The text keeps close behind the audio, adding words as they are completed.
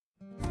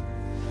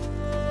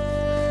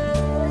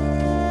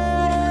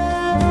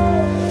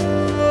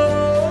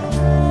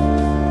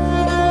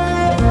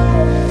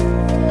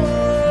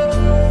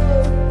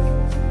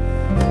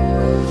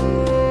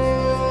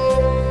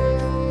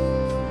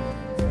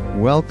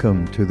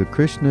Welcome to the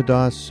Krishna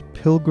Das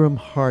Pilgrim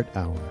Heart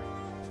Hour.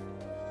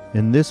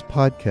 In this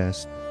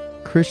podcast,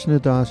 Krishna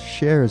Das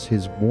shares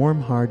his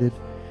warm-hearted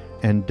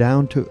and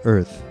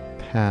down-to-earth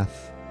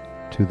path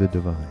to the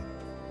divine.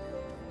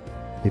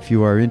 If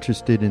you are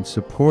interested in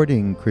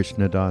supporting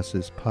Krishna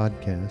Das's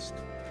podcast,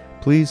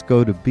 please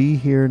go to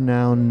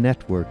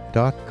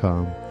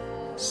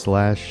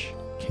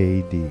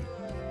BeHereNowNetwork.com/KD.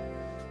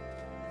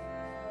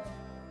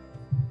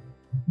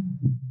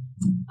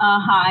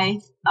 Hi.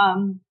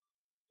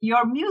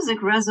 Your music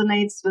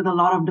resonates with a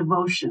lot of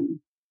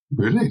devotion.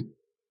 Really?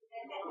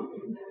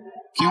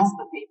 Ask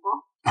the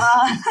people.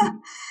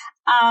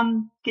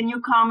 Can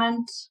you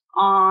comment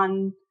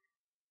on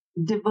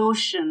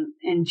devotion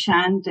in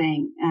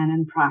chanting and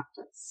in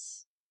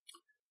practice?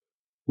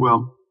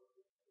 Well,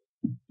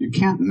 you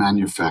can't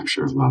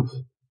manufacture love,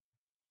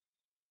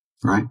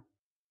 right?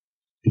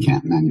 You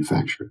can't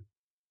manufacture it.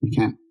 You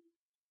can't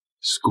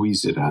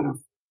squeeze it out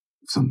of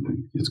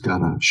something. It's got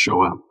to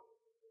show up.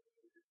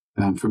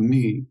 And for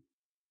me,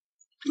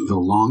 the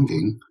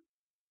longing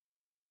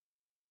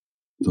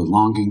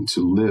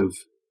to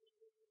live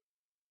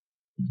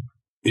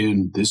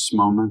in this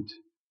moment,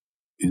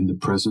 in the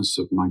presence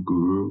of my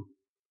guru,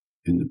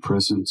 in the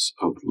presence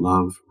of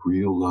love,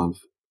 real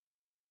love,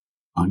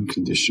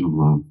 unconditional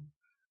love,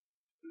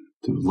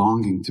 the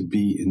longing to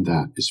be in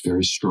that is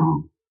very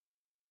strong.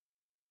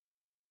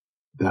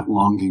 That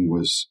longing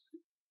was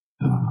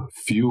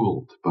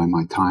fueled by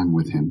my time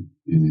with him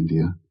in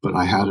India, but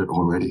I had it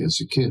already as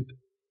a kid.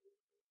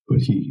 But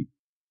he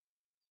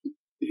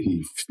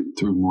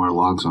threw more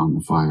logs on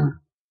the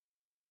fire.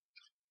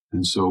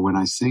 And so when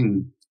I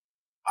sing,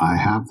 I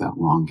have that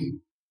longing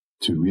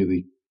to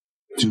really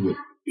do it,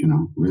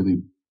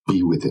 really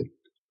be with it,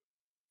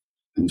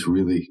 and to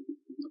really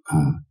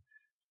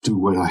do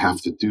what I have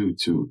to do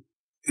to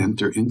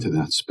enter into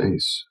that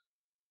space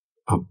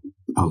of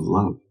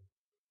love,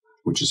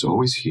 which is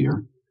always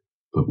here,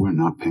 but we're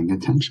not paying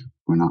attention.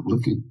 We're not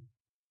looking.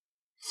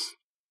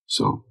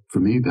 So for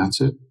me, that's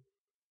it.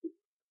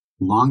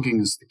 Longing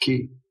is the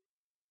key.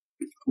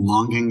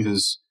 Longing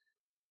is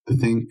the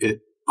thing.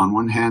 On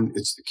one hand,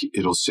 it's the key.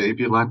 It'll save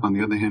your life. On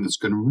the other hand, it's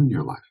going to ruin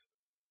your life,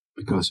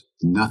 because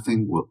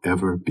nothing will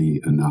ever be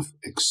enough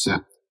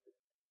except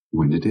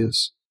when it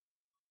is.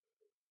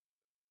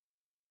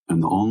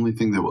 And the only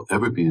thing that will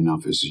ever be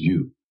enough is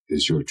you,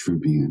 is your true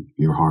being,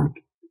 your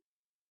heart.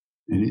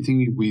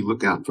 Anything we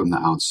look at from the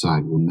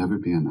outside will never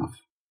be enough.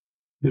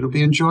 It'll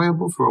be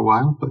enjoyable for a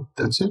while, but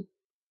that's it.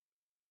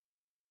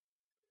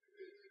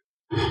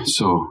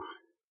 So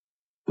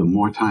the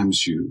more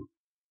times you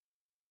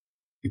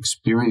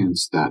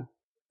experience that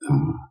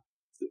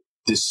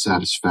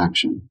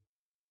dissatisfaction,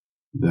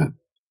 that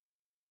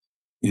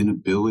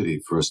inability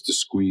for us to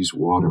squeeze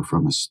water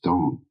from a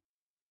stone,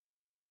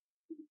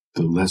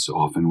 the less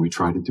often we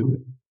try to do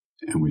it.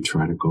 And we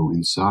try to go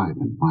inside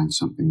and find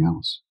something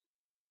else.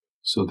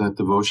 So that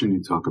devotion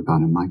you talk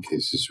about in my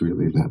case is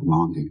really that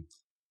longing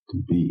to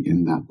be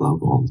in that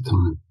love all the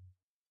time.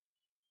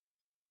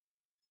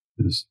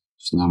 It's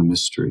not a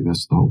mystery.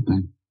 That's the whole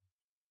thing.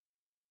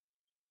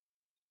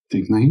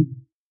 ठीक नहीं?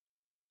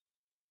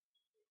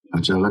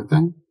 अच्छा लगता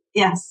है?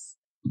 Yes.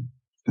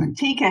 Thank you.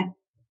 ठीक है.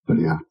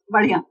 बढ़िया.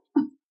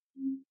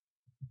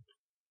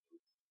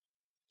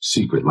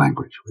 Secret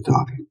language we're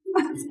talking.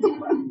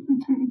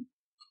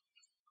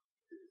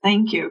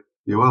 Thank you.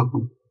 You're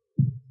welcome.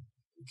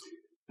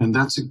 And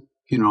that's,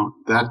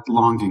 that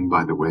longing,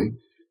 by the way,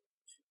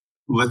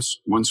 let's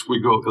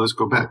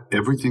go back.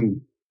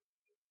 Everything,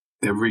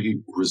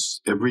 every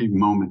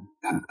moment,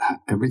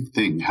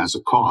 everything has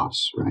a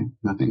cause, right?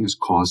 Nothing is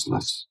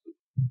causeless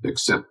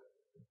except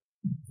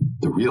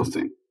the real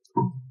thing.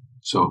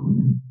 So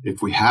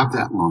if we have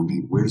that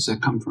longing, where does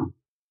that come from?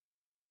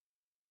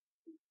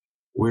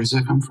 Where does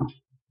that come from?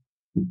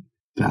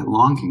 That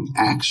longing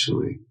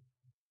actually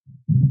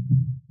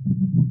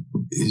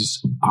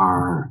is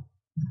our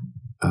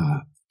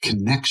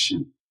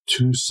connection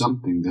to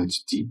something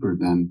that's deeper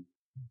than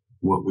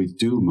what we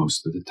do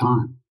most of the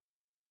time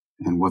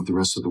and what the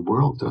rest of the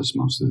world does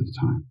most of the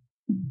time.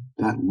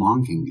 That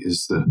longing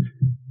is the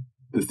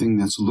thing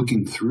that's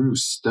looking through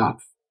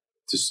stuff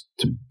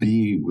to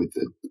be with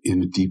it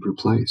in a deeper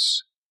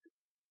place.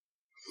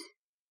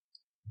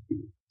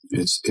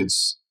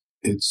 It's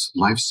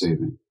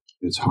life-saving.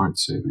 It's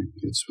heart-saving.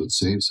 It's what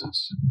saves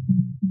us,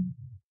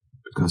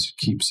 because it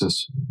keeps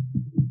us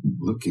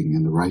looking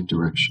in the right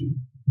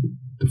direction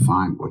to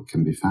find what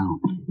can be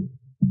found.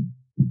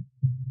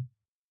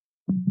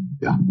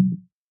 Yeah.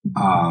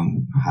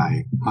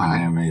 Hi. My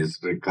name is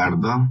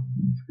Ricardo.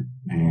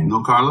 And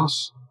no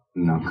Carlos?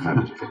 No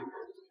Carlos.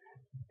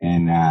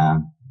 And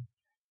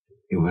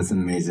it was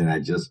amazing. I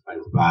just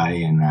passed by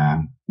and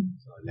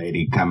saw a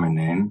lady coming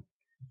in,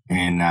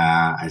 and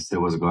I said,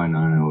 "What's going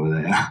on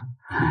over there?"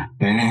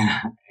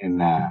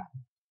 and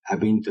I've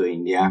been to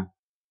India.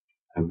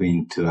 I've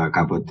been to a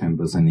couple of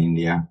temples in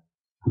India.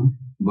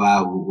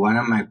 But one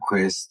of my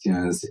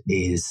questions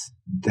is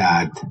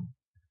that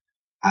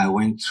I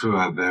went through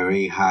a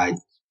very hard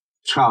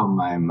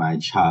trauma in my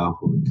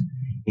childhood.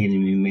 and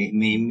it made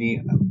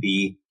me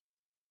be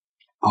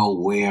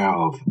aware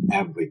of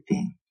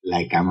everything.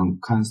 Like I'm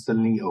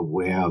constantly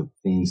aware of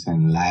things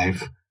in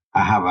life.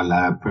 I have a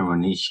lot of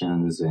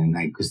premonitions and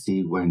I could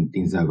see when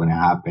things are going to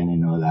happen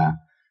and all that.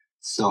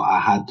 So I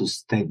had to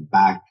step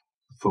back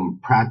from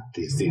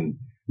practicing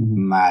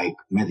my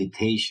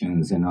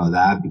meditations and all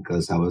that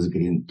because I was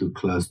getting too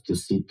close to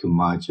see too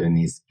much and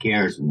it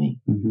scares me.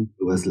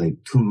 It was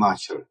like too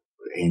much.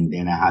 And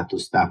then I had to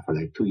stop for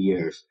like 2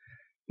 years.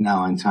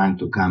 Now I'm trying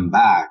to come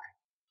back.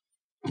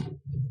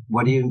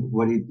 What do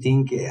you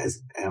think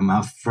is? Am I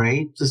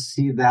afraid to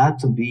see that,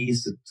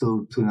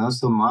 to know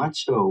so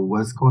much, or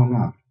what's going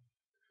on?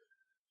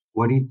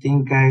 What do you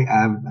think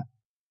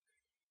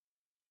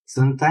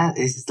sometimes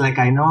it's like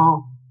I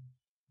know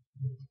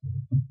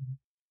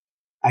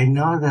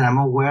that I'm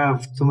aware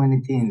of too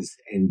many things,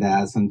 and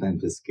that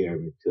sometimes it scares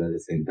me too at the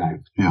same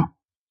time. Yeah.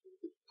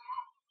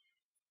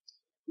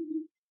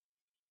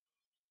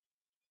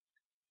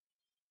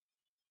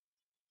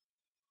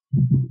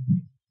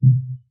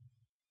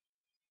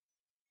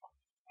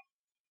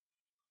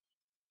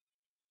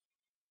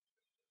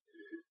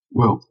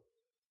 Well,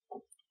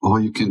 all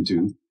you can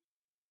do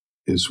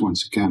is,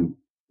 once again,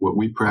 what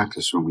we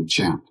practice when we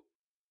chant.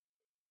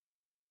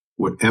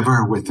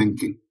 Whatever we're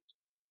thinking,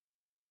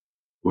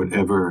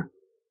 whatever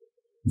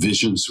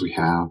visions we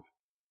have,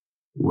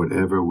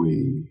 whatever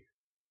we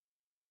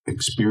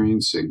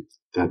experiencing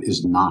that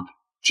is not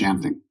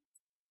chanting,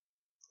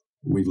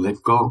 we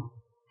let go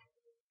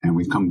and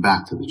we come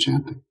back to the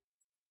chanting.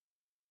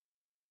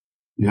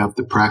 You have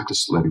to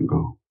practice letting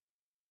go.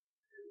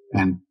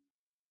 And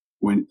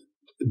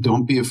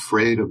don't be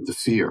afraid of the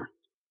fear.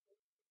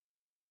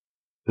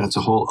 That's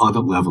a whole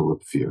other level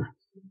of fear.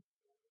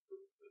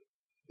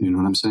 You know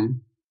what I'm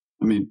saying?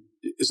 I mean,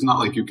 it's not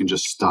like you can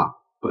just stop,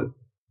 but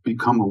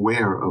become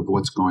aware of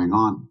what's going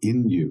on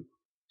in you.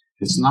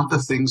 It's not the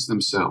things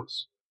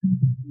themselves.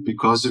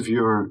 Because of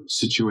your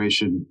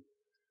situation,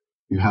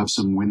 you have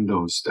some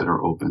windows that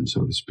are open,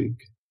 so to speak.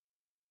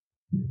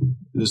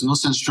 There's no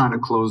sense trying to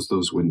close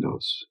those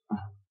windows.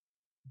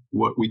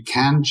 What we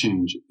can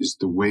change is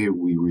the way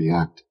we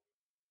react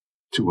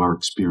to our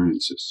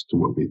experiences, to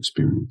what we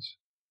experience.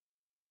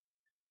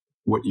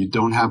 What you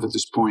don't have at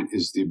this point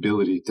is the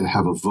ability to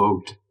have a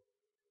vote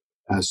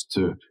as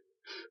to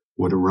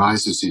what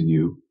arises in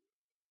you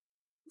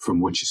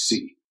from what you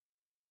see.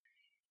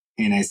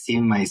 And I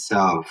see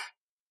myself,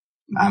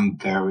 I'm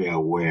very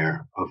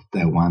aware of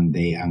that one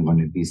day I'm going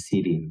to be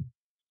sitting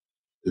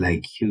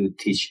like you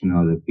teaching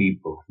other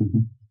people.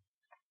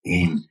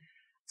 And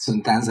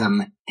sometimes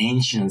I'm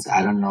anxious.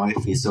 I don't know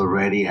if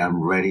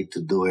I'm ready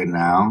to do it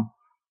now,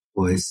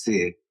 or is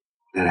it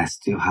that I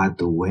still have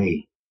to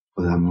wait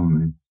for that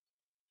moment.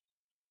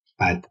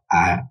 But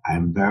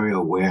I'm very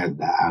aware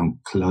that I'm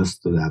close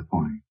to that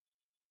point.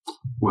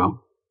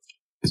 Well,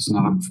 it's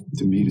not up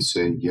to me to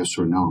say yes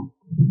or no.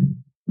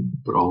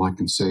 But all I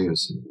can say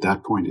is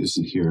that point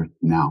isn't here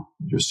now.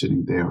 You're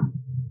sitting there.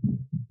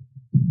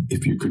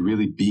 If you could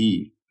really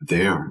be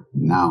there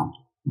now,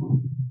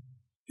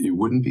 you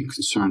wouldn't be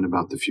concerned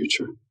about the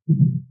future.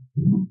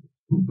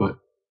 But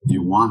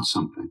you want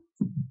something.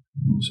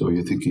 So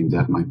you're thinking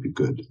that might be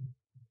good.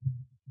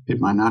 It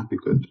might not be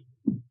good.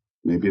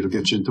 Maybe it'll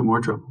get you into more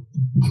trouble.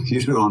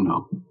 You don't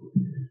know.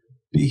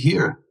 Be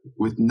here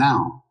with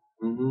now.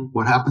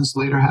 What happens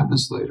later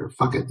happens later.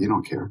 Fuck it. You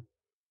don't care.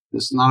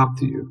 It's not up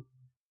to you.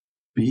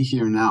 Be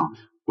here now.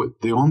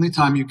 The only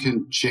time you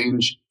can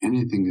change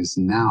anything is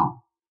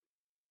now.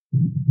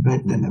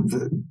 But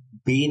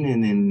being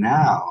in it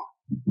now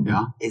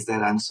is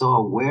that I'm so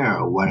aware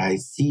of what I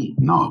see.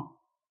 No.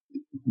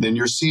 Then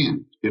you're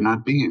seeing. You're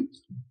not being.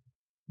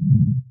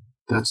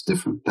 That's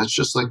different. That's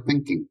just like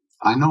thinking.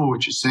 I know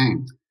what you're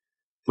saying.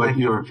 But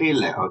you're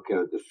feeling,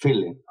 the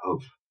feeling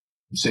of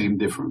same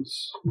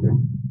difference. Okay.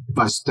 If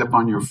I step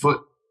on your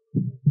foot,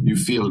 you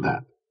feel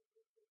that.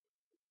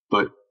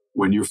 But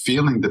when you're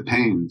feeling the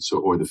pain,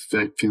 or the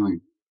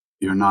feeling,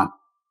 you're not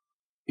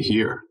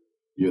here.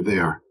 You're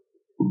there.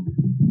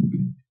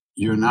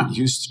 You're not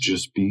used to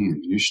just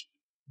being.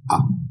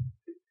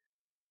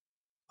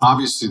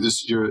 Obviously,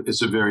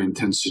 it's a very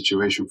intense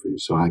situation for you,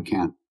 so I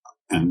can't,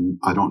 and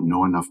I don't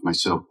know enough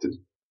myself to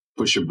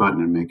push a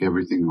button and make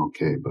everything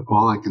okay. But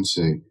all I can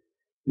say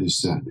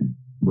is that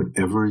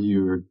whatever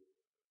you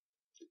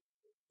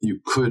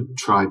could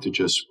try to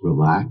just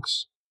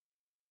relax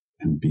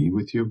and be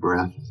with your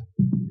breath.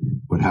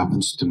 What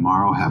happens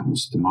tomorrow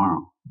happens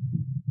tomorrow.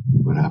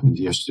 What happened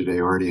yesterday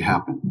already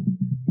happened.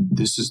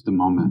 This is the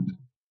moment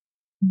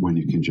when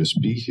you can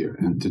just be here.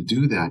 And to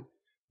do that,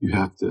 you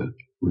have to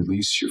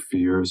release your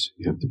fears.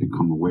 You have to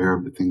become aware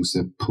of the things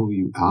that pull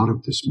you out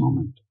of this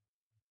moment.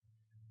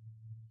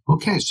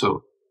 Okay,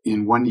 so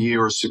in 1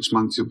 year or 6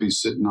 months, you'll be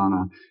sitting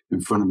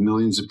in front of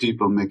millions of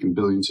people making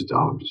billions of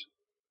dollars.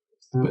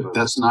 But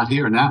that's not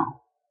here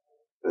now.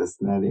 That's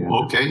not here.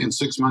 Okay, in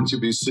 6 months,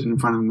 you'll be sitting in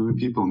front of a million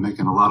people and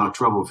making a lot of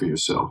trouble for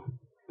yourself.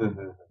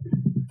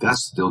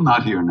 That's still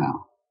not here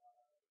now.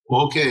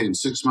 Okay, in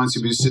 6 months,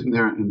 you'll be sitting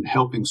there and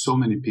helping so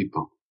many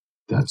people.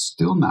 That's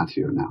still not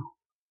here now.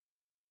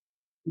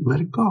 let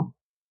it go.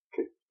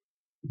 Okay.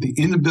 The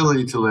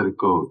inability to let it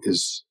go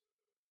is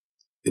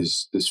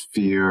this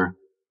fear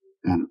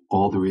and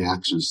all the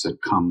reactions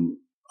that come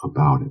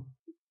about it.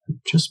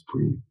 Just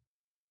breathe.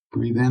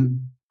 Breathe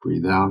in,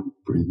 breathe out,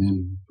 breathe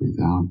in, breathe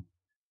out.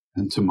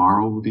 And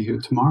tomorrow will be here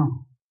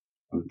tomorrow.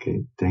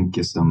 Okay. Thank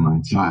you so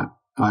much.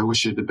 I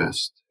wish you the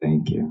best.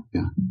 Thank you.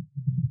 Yeah.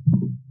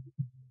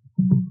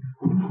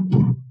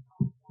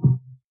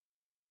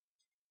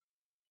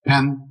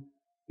 And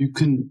you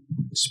can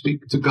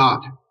speak to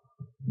God.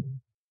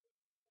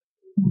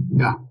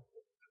 Yeah.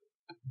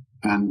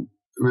 And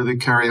really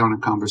carry on a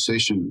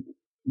conversation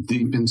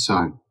deep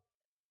inside.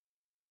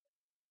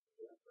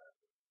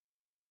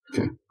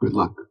 Okay. Good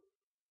luck.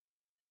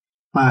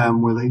 Hi,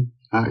 I'm Willie.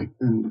 Hi.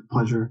 And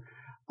pleasure.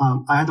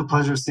 I had the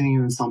pleasure of seeing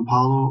you in Sao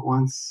Paulo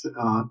once.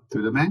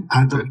 Through the main?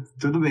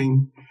 Through the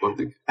main.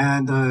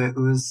 And it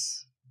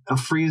was a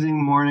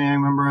freezing morning, I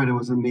remember it. It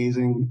was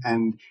amazing.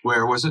 And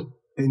where was it?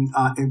 In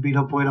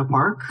Ibirapuera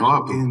Park.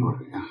 Oh,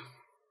 yeah.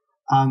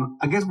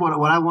 I guess what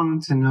I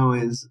wanted to know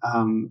is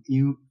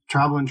you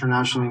travel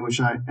internationally,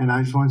 and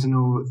I just wanted to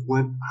know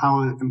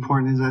how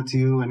important is that to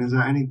you, and is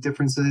there any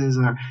differences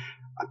or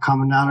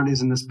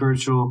commonalities in the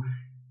spiritual,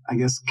 I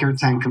guess,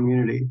 kirtan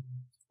community?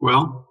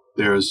 Well,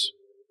 there's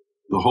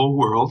the whole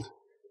world,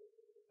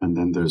 and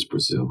then there's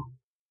Brazil.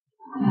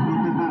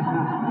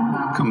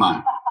 Come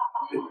on.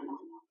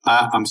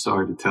 I'm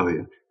sorry to tell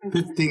you.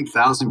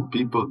 15,000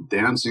 people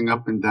dancing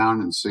up and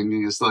down and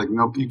singing. It's like,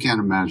 nope, you can't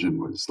imagine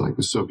what it's like.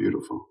 It's so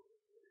beautiful.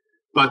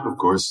 But, of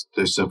course,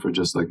 they suffer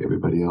just like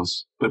everybody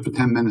else. But for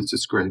 10 minutes,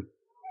 it's great.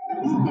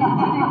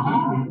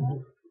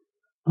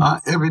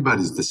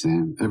 Everybody's the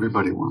same.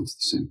 Everybody wants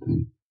the same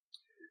thing.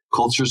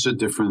 Cultures are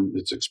different.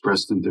 It's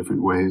expressed in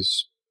different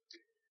ways.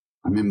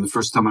 I mean, the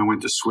first time I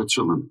went to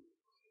Switzerland,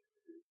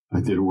 I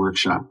did a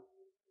workshop.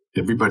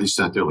 Everybody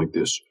sat there like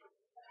this.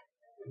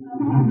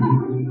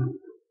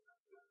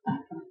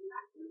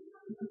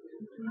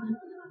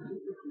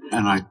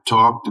 And I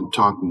talked and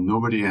talked, and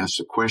nobody asked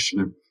a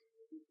question.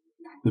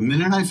 The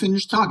minute I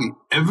finished talking,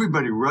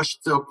 everybody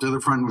rushed up to the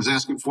front and was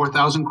asking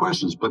 4,000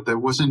 questions, but there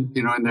wasn't,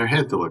 in their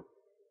head to look.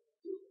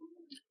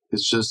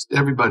 It's just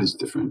everybody's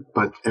different,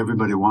 but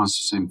everybody wants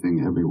the same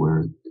thing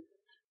everywhere.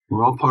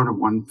 We're all part of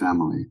one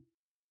family.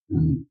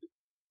 And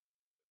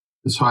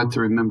it's hard to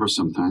remember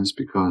sometimes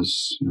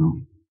because,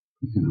 you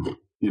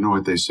know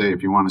what they say.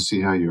 If you want to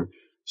see how your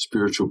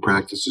spiritual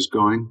practice is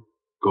going,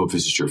 go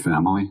visit your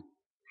family.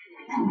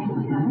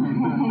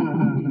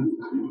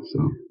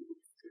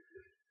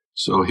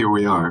 So here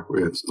we are.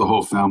 It's the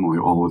whole family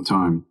all the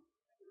time.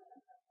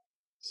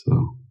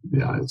 So,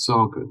 yeah, it's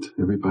all good.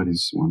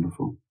 Everybody's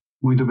wonderful.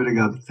 Muito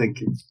obrigado. Thank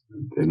you.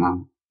 They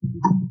know.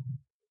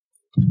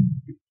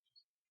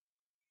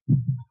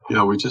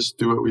 Yeah, we just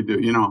do what we do.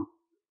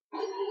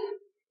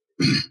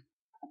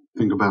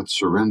 Think about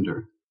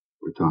surrender.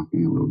 We're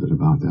talking a little bit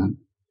about that.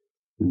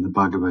 In the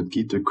Bhagavad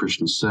Gita,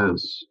 Krishna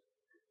says,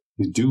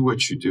 you do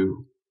what you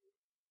do.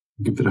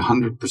 Give it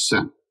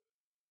 100%.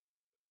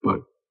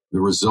 But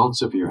the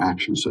results of your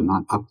actions are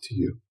not up to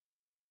you.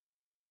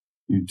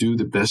 You do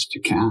the best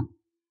you can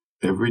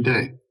every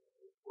day.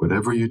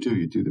 Whatever you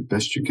do the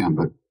best you can.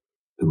 But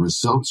the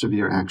results of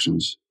your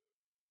actions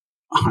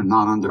are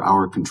not under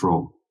our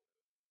control.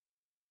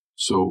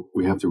 So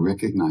we have to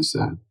recognize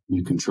that.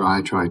 You can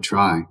try.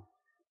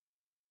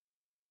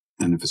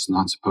 And if it's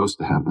not supposed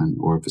to happen,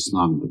 or if it's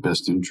not in the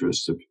best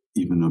interest of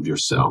even of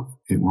yourself,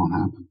 it won't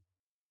happen.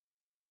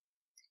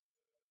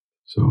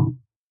 So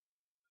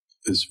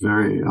it's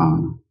very,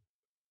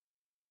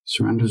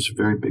 surrender is a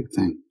very big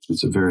thing.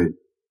 It's a very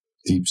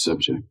deep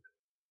subject.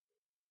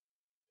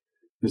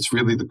 It's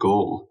really the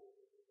goal.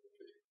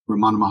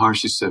 Ramana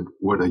Maharshi said,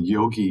 what a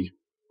yogi,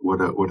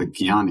 what a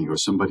jnani, or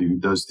somebody who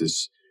does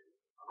this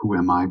who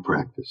am I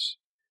practice,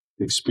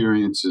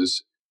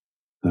 experiences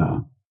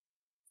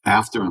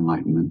after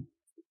enlightenment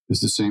is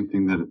the same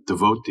thing that a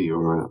devotee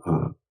or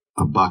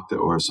a bhakta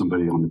or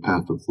somebody on the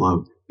path of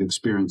love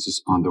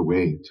experiences on the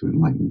way to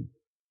enlightenment.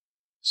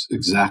 It's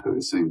exactly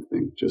the same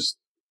thing, just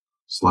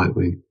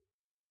slightly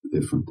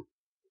different.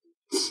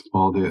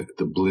 All the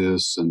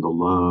bliss and the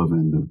love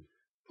and the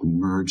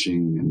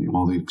merging and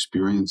all the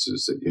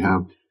experiences that you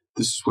have,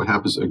 this is what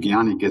happens. A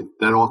jnani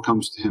that all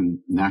comes to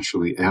him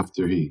naturally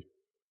after he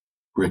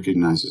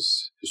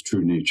recognizes his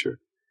true nature.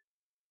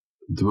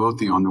 The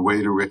devotee on the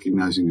way to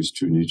recognizing his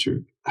true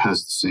nature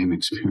has the same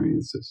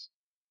experiences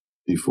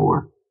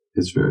before.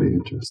 It's very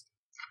interesting.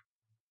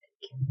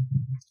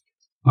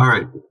 All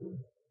right.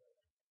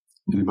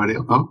 Anybody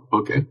else? Oh,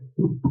 okay.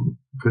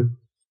 Good.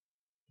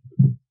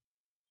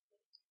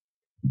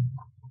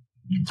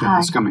 Hi.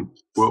 It's coming.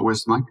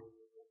 Where's the mic?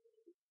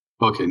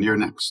 Okay, you're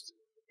next.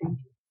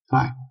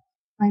 Hi.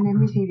 My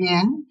name is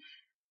Vivienne.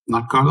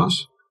 Not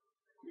Carlos?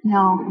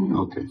 No.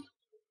 Okay.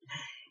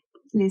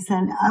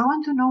 Listen, I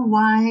want to know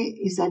why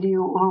is that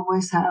you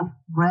always have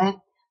red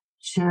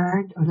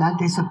shirt, or that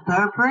there's a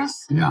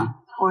purpose, yeah,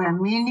 or a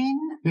meaning.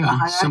 Yeah,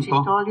 Maharajji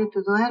simple. told you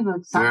to do it,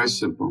 but very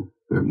simple.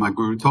 My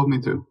guru told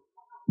me to.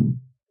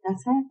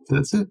 That's it.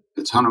 That's it.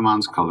 It's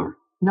Hanuman's color.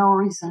 No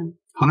reason.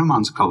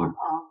 Hanuman's color.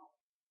 Oh,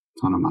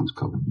 Hanuman's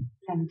color.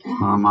 thank you.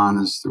 Hanuman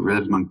is the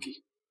red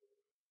monkey.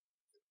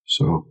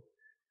 So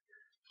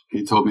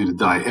he told me to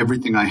dye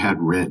everything I had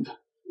red.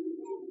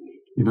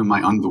 Even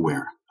my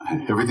underwear.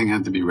 Everything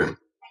had to be red.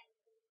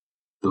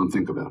 Don't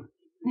think about it.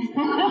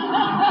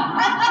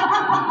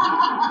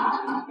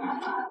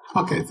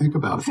 Okay, think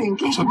about it.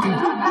 Thinking. It's okay.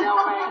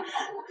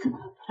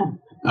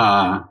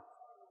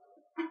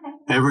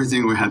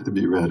 Everything had to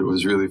be red. It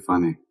was really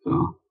funny.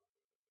 So.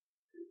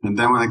 And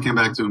then when I came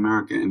back to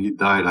America and he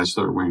died, I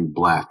started wearing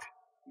black.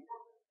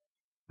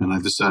 And I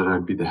decided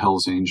I'd be the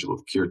Hell's Angel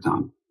of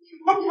Kirtan.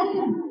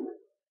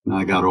 And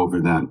I got over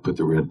that and put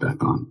the red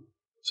back on.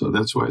 So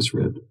that's why it's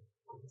red.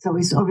 So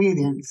it's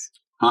obedience.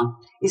 Huh?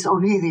 It's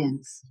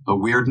obedience. A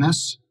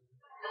weirdness?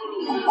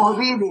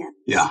 Obedience.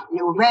 Yeah.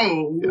 You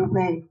obey. You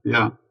obey.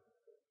 Yeah.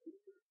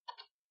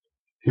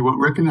 He won't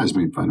recognize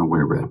me if I don't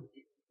wear red.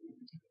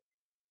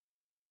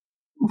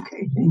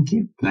 Okay, thank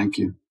you. Thank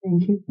you.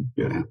 Thank you.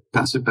 Yeah.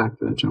 Pass it back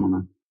to that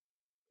gentleman.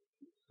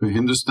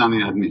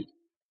 Hindustani admi.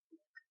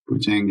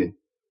 Puchenge.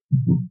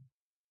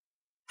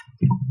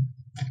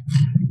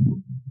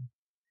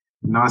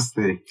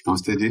 नमस्ते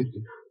Namaste ji.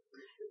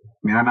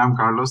 मेरा नाम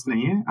Carlos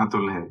नहीं है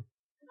अतुल है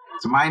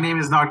so my name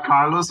is not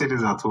Carlos, it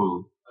is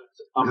Atul.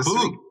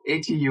 Atul?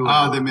 ATUL.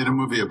 Oh, they made a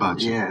movie about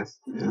you. Yes.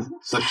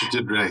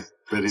 Satyajit Ray.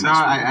 Very So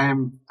nice.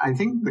 I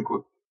think the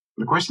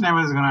question I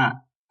was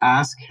gonna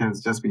ask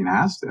has just been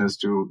asked as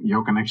to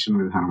your connection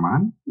with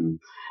Hanuman,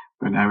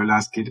 but I will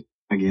ask it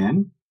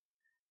again.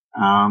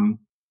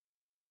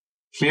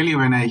 Clearly,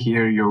 when I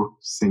hear you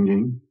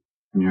singing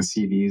in your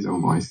CDs or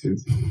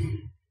voices,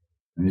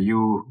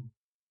 your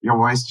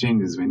voice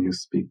changes when you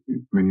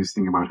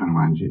sing about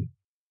Hanumanji.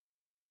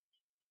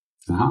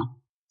 Uh-huh.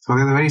 So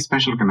there's a very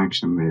special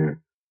connection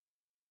there.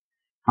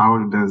 How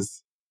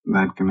does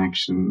that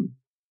connection,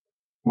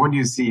 what do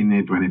you see in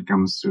it when it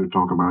comes to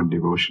talk about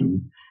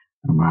devotion,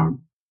 about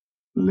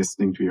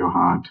listening to your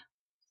heart?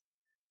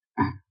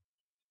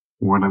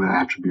 What are the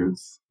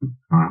attributes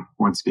or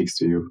what speaks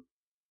to you?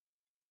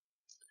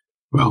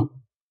 Well,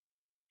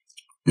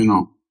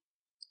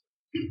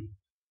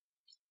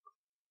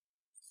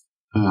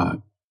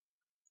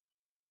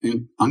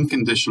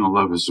 unconditional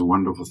love is a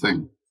wonderful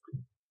thing.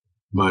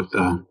 But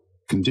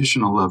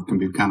conditional love can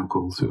be kind of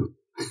cool too.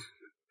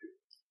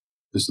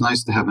 It's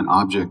nice to have an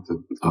object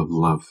of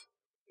love,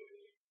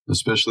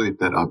 especially if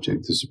that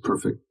object is a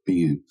perfect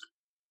being,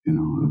 a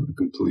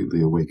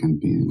completely awakened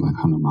being like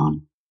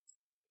Hanuman.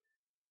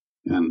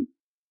 And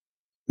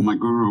my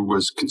guru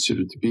was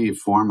considered to be a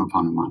form of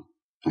Hanuman,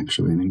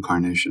 actually an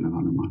incarnation of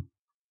Hanuman.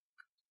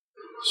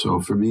 So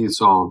for me,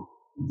 it's all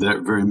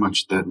that very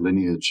much that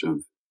lineage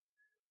of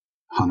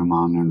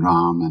Hanuman and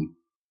Ram.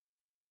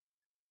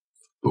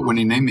 But when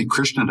he named me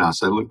Krishna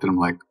Das, I looked at him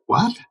like,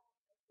 what?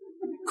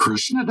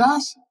 Krishna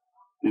Das?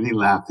 And he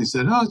laughed. He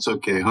said, oh, it's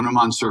okay.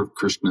 Hanuman served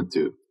Krishna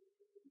too.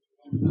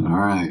 Said, all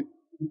right.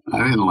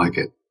 I didn't like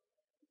it.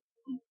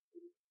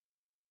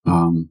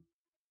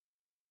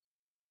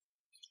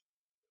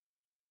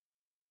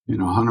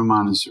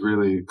 Hanuman is a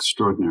really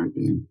extraordinary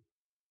being.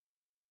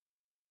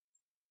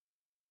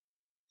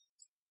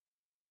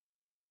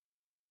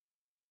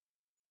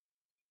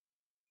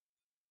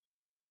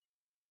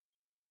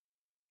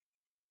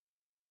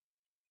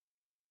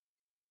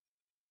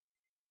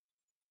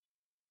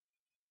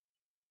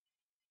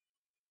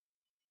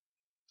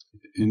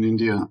 In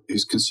India,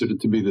 he's considered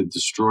to be the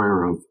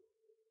destroyer of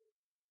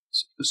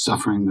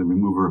suffering, the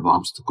remover of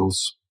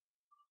obstacles,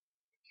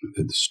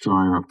 the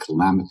destroyer of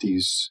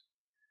calamities,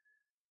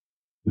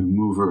 the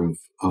remover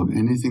of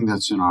anything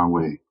that's in our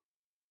way,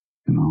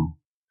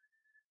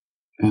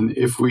 And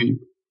if we,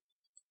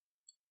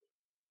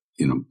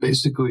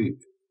 basically,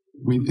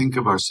 we think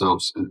of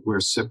ourselves, we're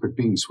separate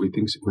beings. We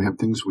have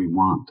things we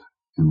want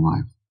in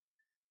life.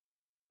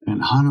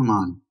 And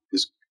Hanuman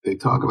they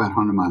talk about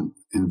Hanuman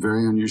in a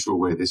very unusual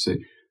way. They say,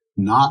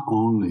 not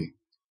only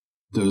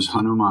does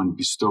Hanuman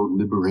bestow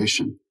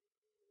liberation,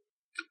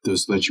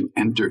 does let you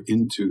enter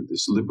into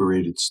this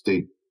liberated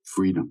state,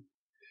 freedom,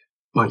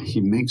 but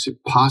he makes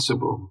it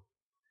possible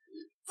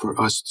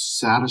for us to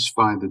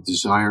satisfy the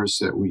desires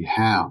that we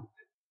have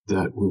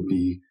that will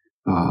be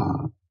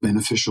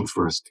beneficial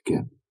for us to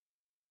get.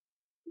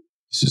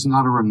 This is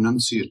not a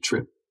renunciate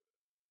trip.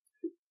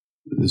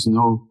 There's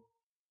no,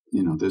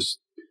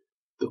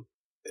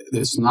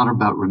 it's not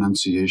about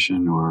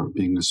renunciation or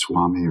being a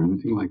Swami or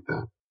anything like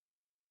that.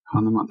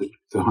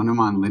 The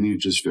Hanuman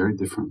lineage is very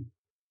different.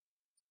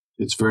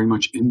 It's very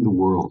much in the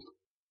world.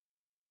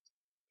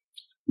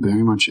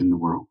 Very much in the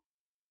world.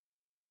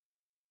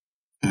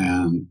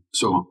 And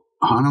so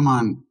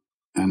Hanuman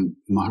and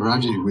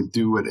Maharajji would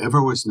do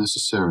whatever was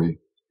necessary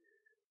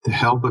to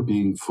help a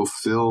being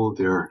fulfill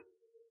their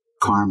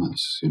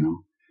karmas,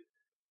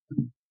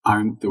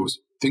 There was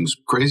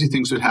crazy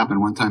things that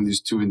happened. One time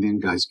these two Indian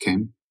guys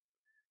came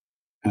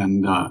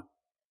and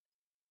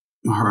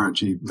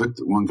Maharajji looked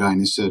at one guy and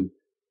he said,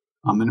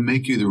 I'm going to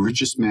make you the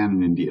richest man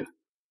in India.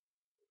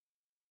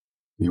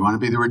 You want to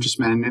be the richest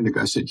man in India? The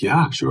guy said,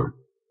 yeah, sure.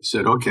 He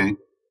said, okay.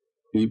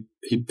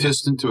 He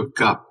pissed into a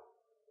cup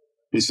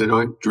He said,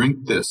 "Oh,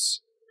 drink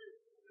this,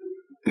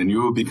 and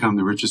you will become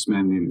the richest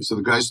man in India." So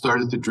the guy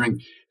started to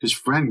drink. His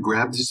friend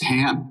grabbed his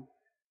hand.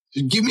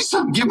 He said, "Give me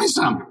some, give me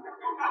some."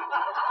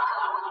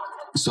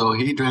 So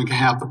he drank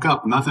half a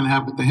cup. Nothing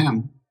happened to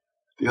him.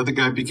 The other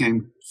guy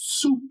became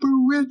super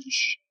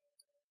rich.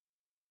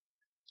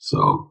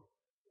 So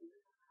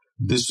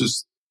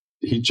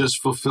he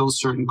just fulfills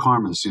certain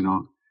karmas, you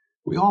know.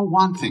 We all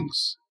want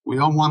things. We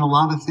all want a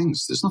lot of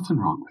things. There's nothing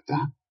wrong with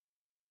that.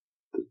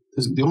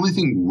 The only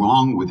thing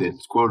wrong with it,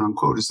 quote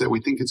unquote, is that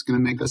we think it's going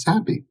to make us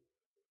happy.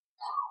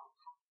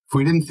 If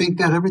we didn't think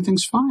that,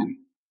 everything's fine.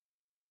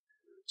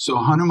 So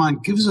Hanuman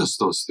gives us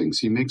those things.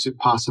 He makes it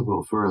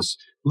possible for us.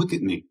 Look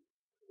at me.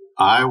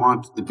 I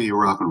wanted to be a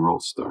rock and roll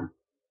star.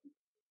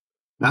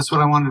 That's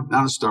what I wanted,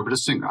 not a star, but a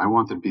singer. I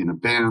wanted to be in a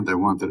band. I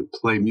wanted to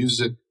play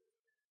music.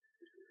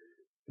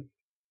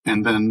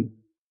 And then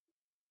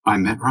I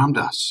met Ram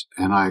Dass,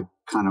 and I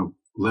kind of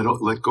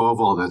let go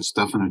of all that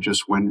stuff, and I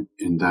just went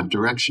in that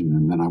direction.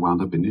 And then I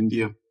wound up in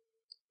India.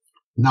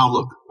 Now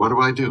look,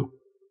 what do?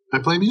 I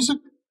play music,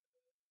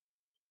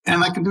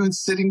 and I can do it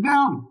sitting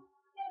down.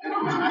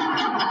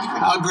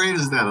 How great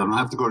is that? I don't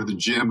have to go to the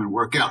gym and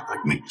work out like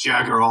Mick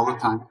Jagger all the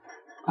time.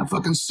 I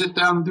fucking sit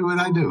down and do what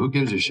I do. Who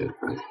gives a shit,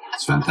 right?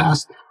 It's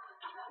fantastic.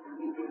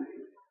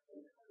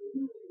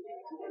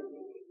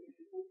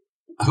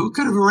 Who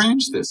could have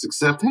arranged this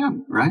except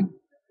him, right?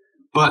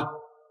 But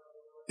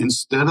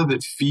instead of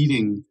it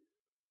feeding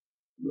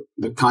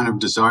the kind of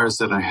desires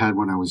that I had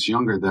when I was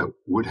younger that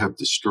would have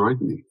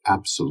destroyed me,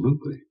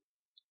 absolutely,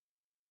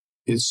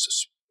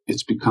 it's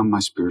become my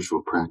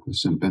spiritual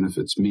practice and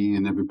benefits me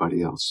and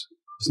everybody else.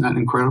 Isn't that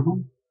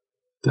incredible?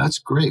 That's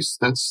grace.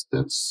 That's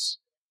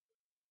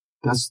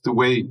the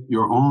way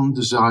your own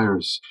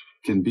desires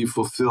can be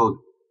fulfilled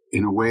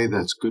in a way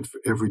that's good for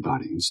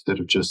everybody instead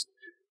of just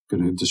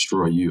going to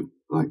destroy you.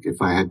 Like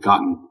if I had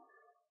gone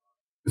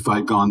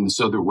this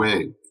other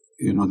way,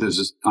 you know,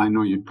 I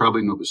know you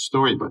probably know the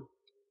story, but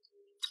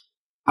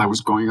I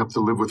was going up to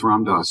live with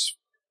Ram Dass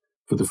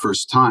for the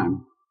first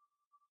time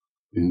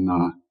in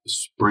the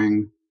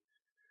spring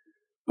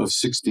of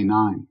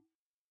 69.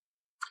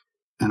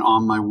 And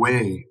on my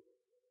way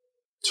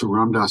to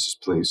Ram Dass's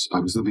place, I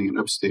was living in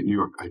upstate New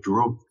York. I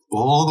drove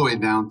all the way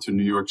down to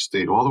New York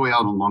State, all the way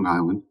out on Long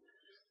Island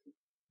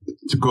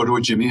to go to a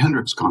Jimi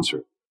Hendrix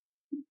concert.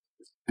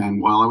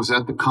 And while I was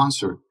at the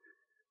concert,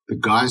 the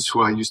guys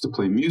who I used to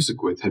play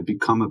music with had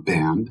become a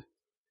band,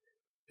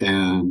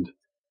 and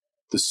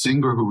the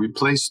singer who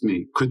replaced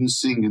me couldn't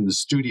sing in the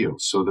studio.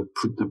 So the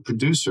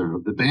producer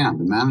of the band,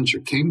 the manager,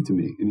 came to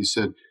me and he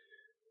said,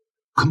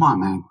 "Come on,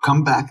 man,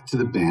 come back to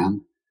the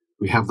band.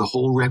 We have the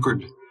whole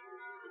record."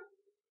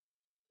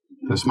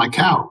 That's my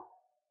cow.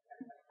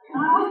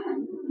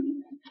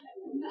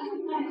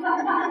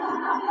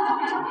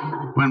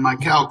 When my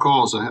cow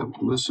calls, I have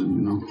to listen,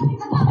 you know.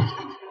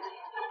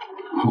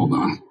 Hold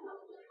on.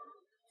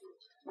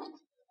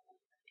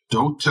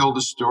 Don't tell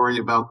the story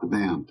about the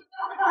band.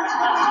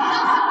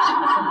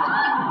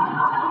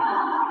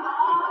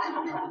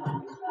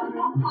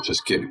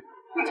 Just kidding.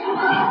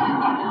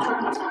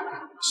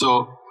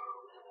 So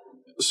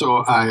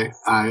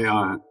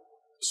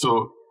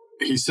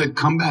he said,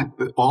 "Come back.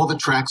 All the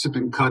tracks have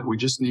been cut. We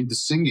just need the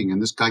singing, and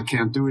this guy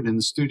can't do it in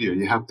the studio.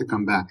 You have to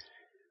come back."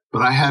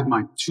 But I had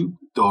my 2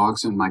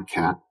 dogs and my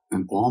cat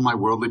and all my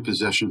worldly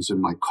possessions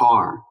in my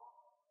car.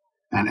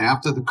 And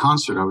after the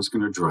concert, I was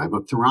going to drive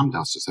up to Ram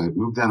Dass's. I had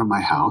moved out of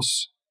my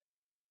house,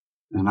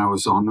 and I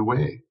was on the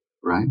way,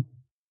 right?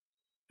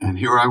 And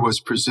here I was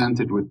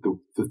presented with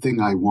the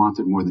thing I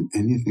wanted more than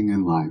anything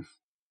in life,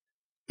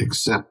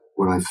 except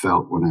what I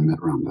felt when I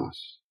met Ram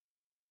Dass,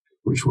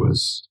 which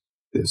was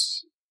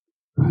this,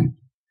 right?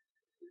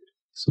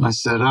 So I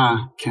said,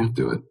 can't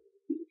do it.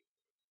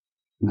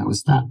 And that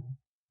was that.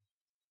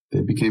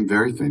 They became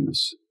very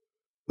famous,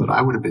 but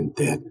I would have been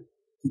dead.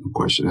 No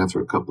question, after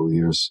a couple of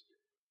years.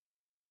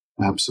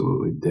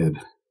 Absolutely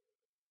dead.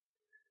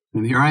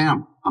 And here I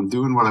am. I'm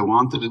doing what I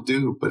wanted to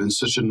do, but in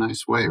such a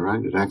nice way,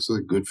 right? It's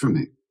actually good for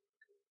me.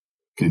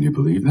 Can you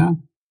believe that?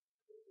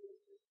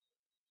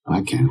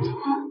 I can't.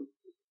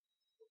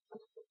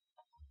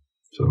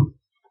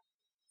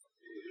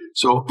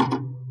 So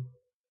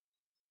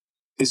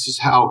this is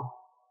how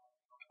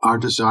our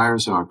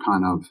desires are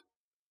kind of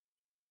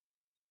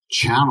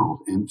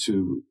channeled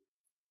into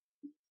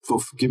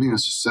giving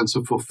us a sense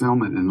of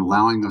fulfillment and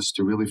allowing us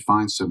to really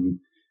find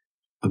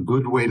a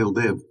good way to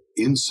live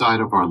inside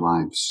of our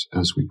lives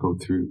as we go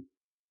through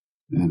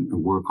and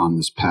work on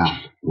this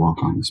path,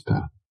 walk on this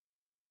path.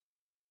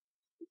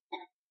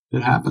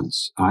 It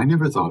happens. I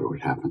never thought it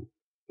would happen,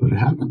 but it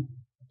happened.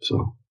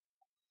 So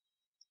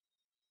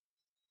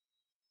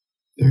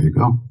there you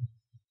go.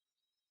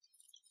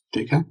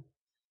 Take care.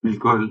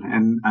 Bilkul.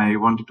 And I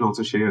wanted to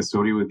also share a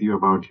story with you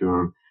about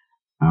your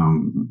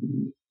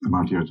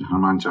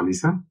Hanuman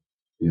Chalisa.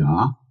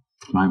 Yeah.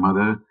 My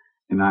mother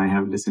and I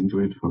have listened to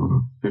it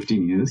for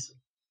 15 years.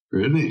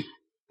 Really?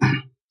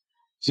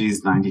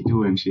 She's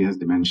 92 and she has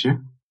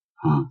dementia.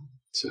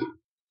 So,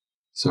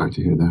 sorry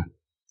to hear that.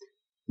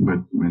 But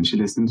when she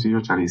listens to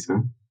your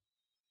Chalisa,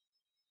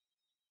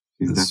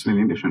 He's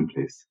definitely in a different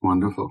place.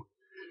 Wonderful.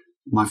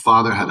 My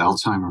father had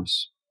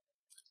Alzheimer's,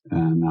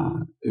 and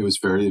it was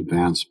very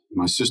advanced.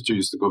 My sister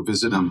used to go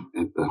visit him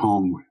at the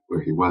home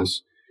where he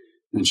was,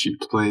 and she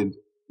played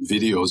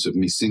videos of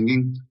me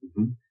singing.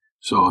 Mm-hmm.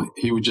 So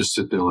he would just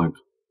sit there like,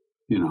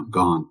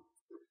 gone.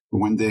 But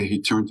one day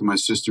he turned to my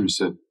sister and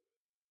said,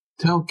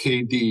 "Tell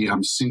KD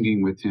I'm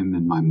singing with him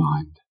in my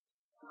mind."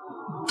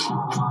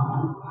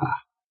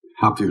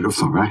 How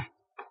beautiful, right?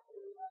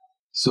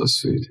 So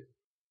sweet.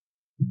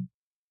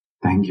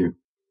 Thank you.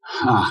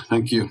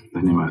 Thank you.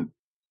 Dhanyavad.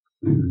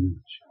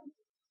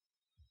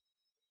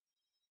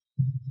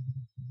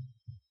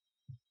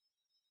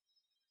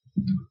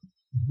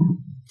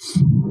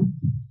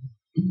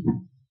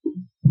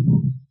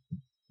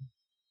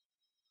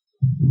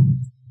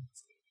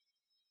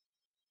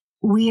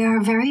 We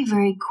are very,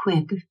 very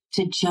quick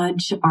to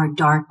judge our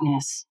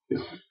darkness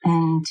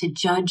and to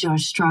judge our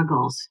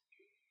struggles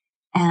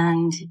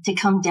and to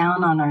come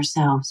down on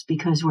ourselves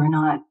because we're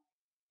not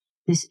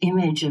this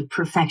image of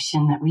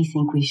perfection that we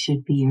think we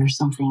should be or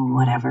something,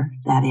 whatever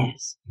that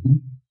is. Mm-hmm.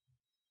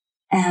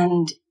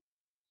 And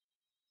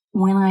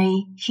when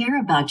I hear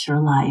about your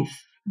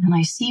life and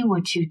I see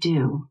what you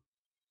do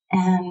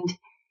and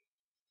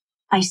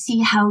I see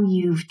how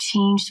you've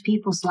changed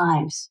people's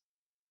lives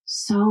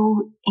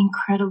so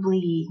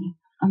incredibly,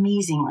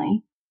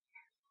 amazingly,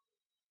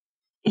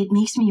 it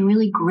makes me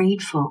really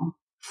grateful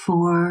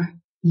for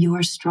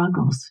your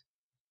struggles.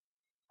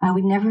 I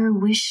would never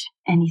wish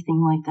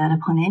anything like that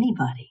upon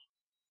anybody,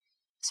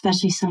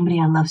 especially somebody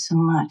I love so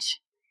much.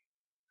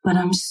 But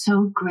I'm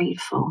so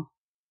grateful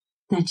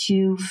that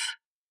you've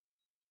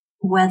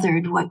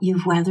weathered what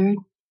you've weathered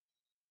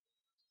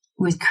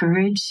with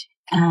courage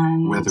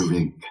and...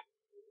 Weathering.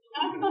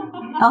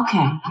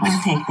 Okay,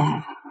 I'll take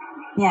that.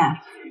 Yeah.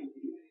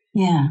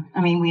 Yeah.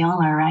 I mean, we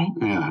all are, right?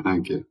 Yeah,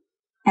 thank you.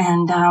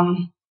 And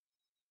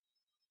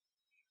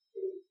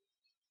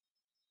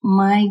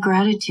my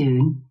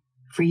gratitude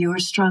for your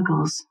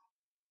struggles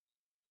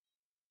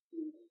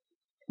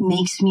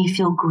makes me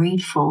feel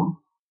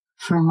grateful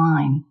for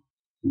mine.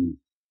 Mm.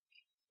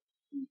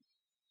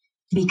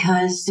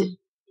 Because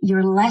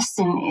your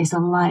lesson is a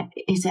lesson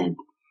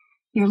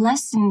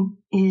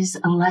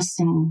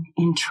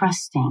in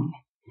trusting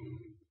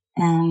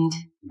and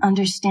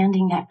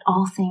understanding that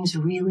all things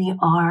really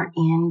are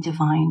in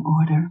divine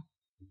order.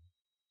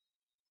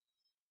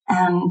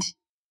 And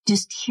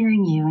just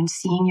hearing you and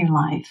seeing your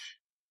life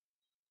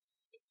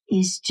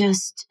is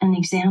just an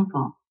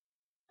example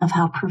of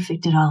how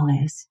perfect it all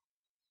is.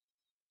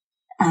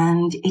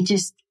 And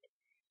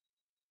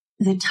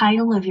the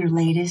title of your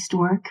latest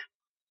work,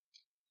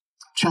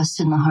 Trust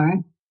in the Heart,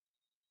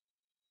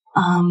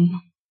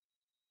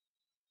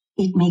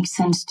 it makes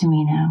sense to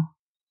me now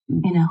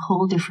in a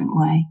whole different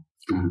way.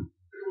 Mm-hmm.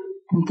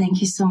 And thank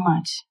you so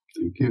much.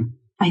 Thank you.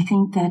 I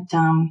think that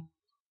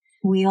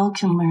we all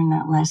can learn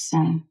that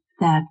lesson,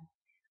 that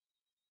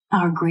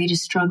our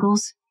greatest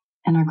struggles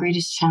and our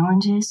greatest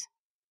challenges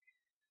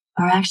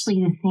are actually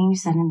the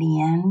things that in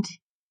the end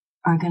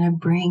are going to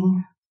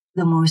bring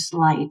the most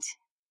light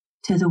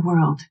to the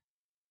world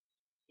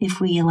if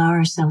we allow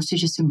ourselves to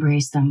just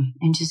embrace them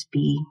and just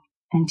be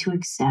and to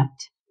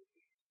accept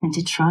and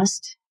to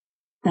trust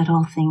that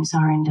all things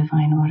are in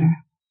divine order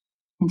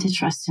and to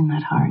trust in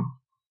that heart.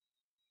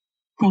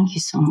 Thank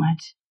you so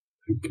much.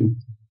 Thank you.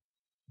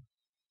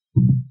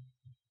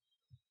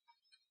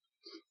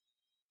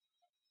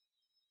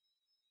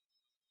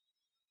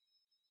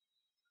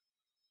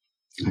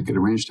 I could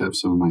arrange to have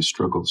some of my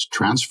struggles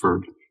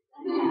transferred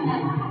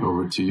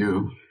over to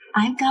you.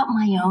 I've got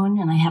my own,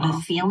 and I have a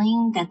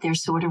feeling that they're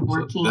sort of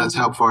working. So that's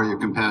how far your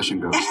compassion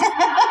goes.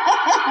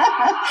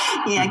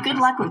 Yeah, good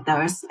luck with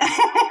those.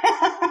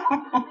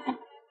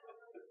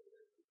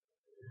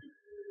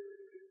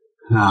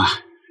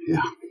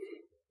 Yeah.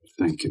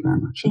 Thank you very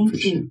much. Thank I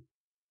appreciate you. it.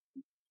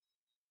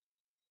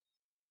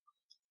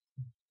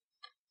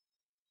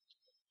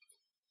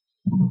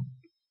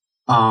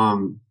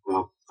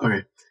 Well,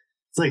 okay.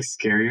 It's like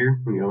scarier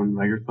when you own a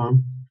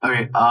microphone.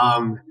 Okay.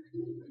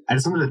 I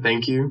just wanted to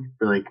thank you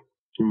for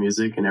your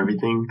music and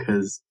everything,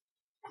 because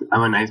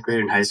I'm a ninth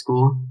grader in high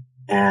school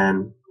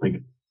and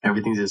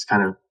everything's just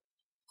kind of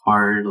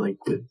hard, with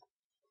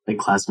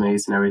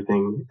classmates and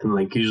everything.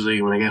 And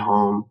usually when I get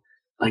home,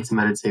 I like to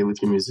meditate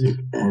with your music,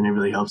 and it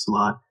really helps a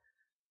lot.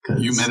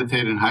 You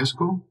meditate in high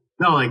school?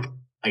 No, when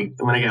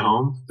I get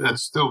home.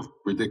 That's still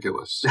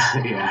ridiculous.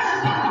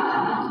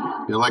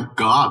 Yeah. You're like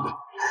God.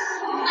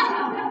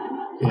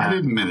 Yeah. I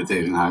didn't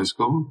meditate in high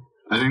school.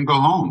 I didn't go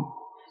home.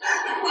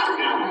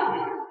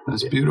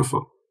 That's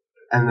beautiful.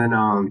 And then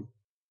I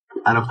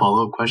had a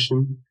follow-up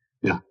question.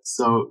 Yeah.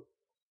 So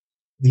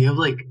do you have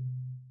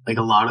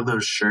a lot of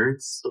those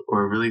shirts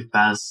or a really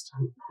fast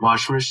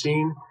washing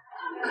machine?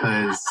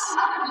 Because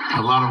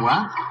a lot of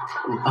what?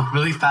 A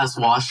really fast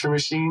washing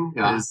machine.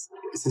 Yeah.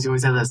 Since you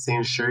always have that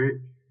same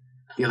shirt,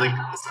 you have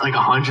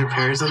 100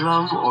 pairs of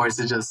them, or is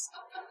it just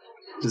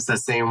that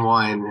same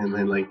one? And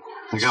then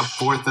I got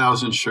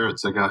 4,000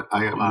 shirts. I got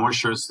more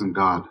shirts than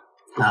God.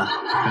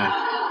 Okay.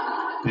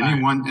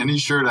 Any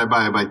shirt I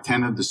buy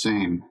 10 of the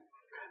same.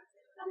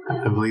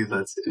 I believe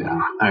that's it.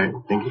 Yeah. All right.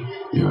 Thank you.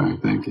 You're right.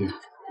 Thank you.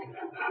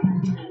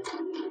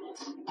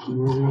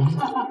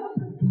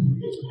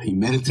 He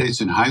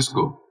meditates in high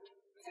school.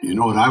 You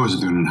know what I was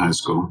doing in high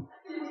school?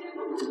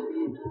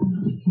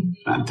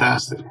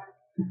 Fantastic.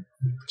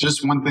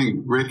 Just one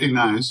thing,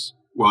 recognize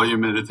while you're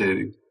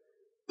meditating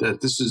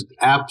that this is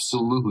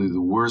absolutely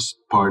the worst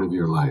part of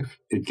your life.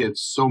 It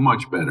gets so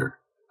much better.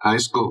 High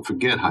school,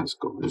 forget high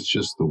school. It's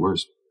just the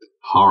worst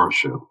horror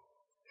show.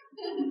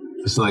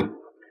 It's like,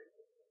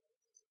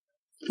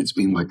 it's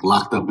being like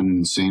locked up in an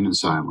insane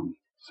asylum.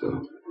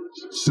 So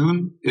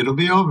soon it'll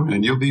be over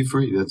and you'll be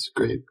free. That's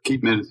great.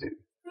 Keep meditating.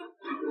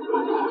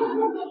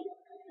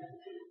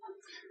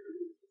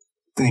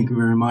 Thank you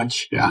very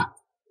much. Yeah.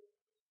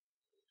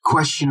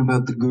 Question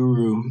about the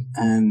guru,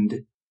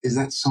 and is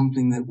that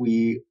something that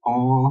we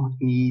all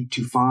need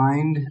to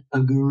find a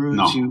guru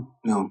to?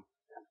 No.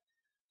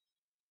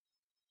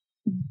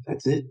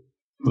 That's it.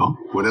 Well,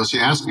 what else are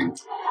you asking?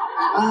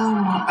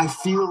 I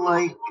feel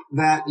like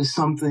that is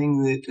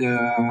something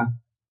that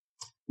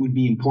would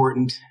be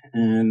important,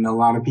 and a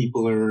lot of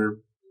people are,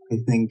 I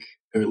think,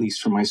 or at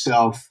least for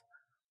myself,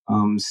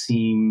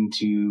 seem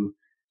to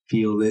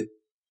feel that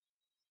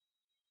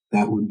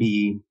that would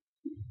be,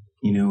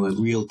 a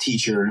real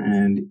teacher.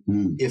 And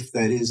if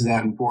that is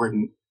that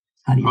important,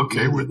 how do you?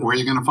 Okay, where are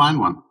you going to find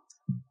one?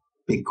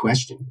 Big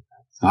question.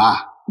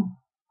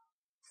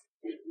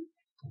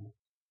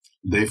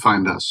 They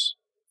find us.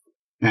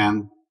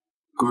 And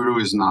Guru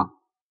is not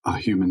a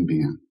human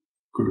being.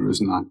 Guru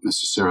is not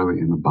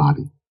necessarily in a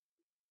body.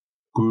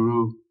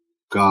 Guru,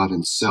 God,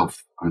 and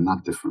self are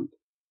not different.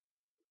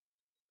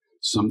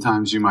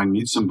 Sometimes you might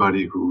meet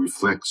somebody who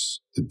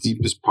reflects the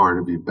deepest part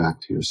of you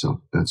back to yourself.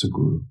 That's a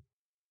guru.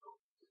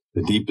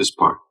 The deepest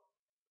part.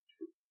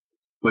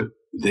 But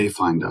they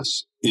find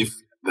us if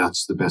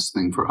that's the best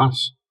thing for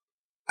us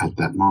at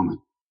that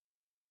moment.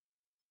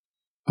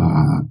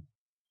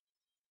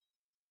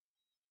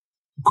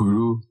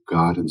 Guru,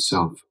 God, and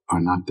self are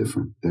not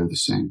different. They're the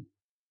same.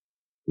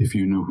 If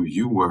you knew who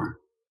you were,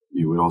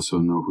 you would also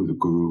know who the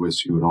Guru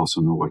is. You would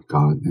also know what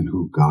God and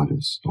who God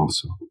is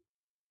also.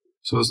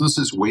 So there's no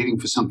sense waiting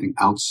for something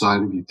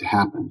outside of you to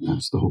happen.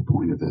 That's the whole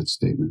point of that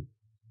statement.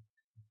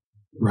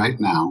 Right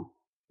now,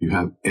 you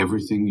have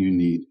everything you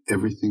need.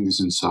 Everything is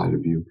inside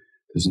of you.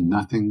 There's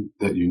nothing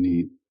that you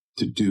need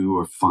to do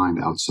or find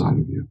outside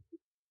of you.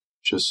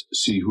 Just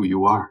see who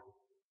you are.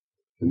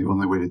 And the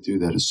only way to do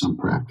that is some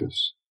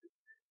practice.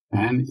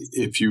 And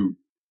if you,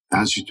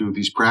 as you do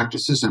these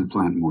practices and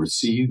plant more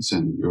seeds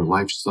and your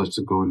life starts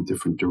to go in a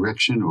different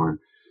direction or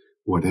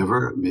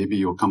whatever, maybe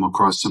you'll come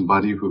across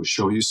somebody who will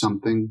show you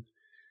something.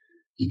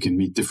 You can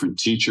meet different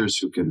teachers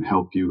who can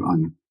help you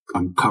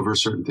uncover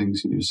certain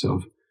things in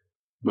yourself.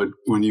 But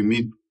when you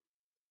meet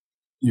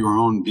your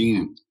own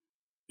being,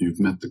 you've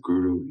met the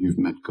Guru, you've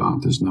met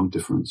God. There's no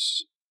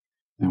difference.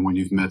 And when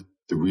you've met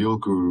the real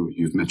Guru,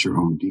 you've met your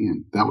own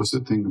being. That was the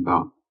thing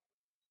about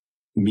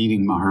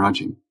meeting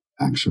Maharajji,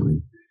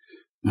 actually.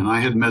 And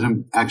I had met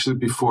him actually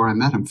before I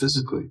met him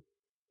physically.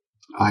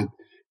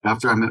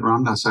 After I met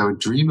Ramdas, I would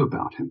dream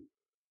about him,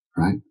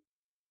 right?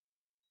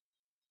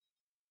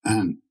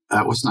 And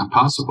that was not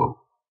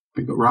possible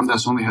because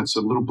Ramdas only had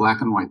some little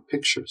black and white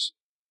pictures.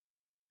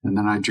 And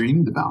then I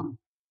dreamed about him.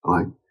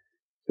 Like,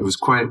 it was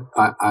quite,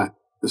 it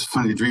was a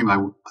funny dream.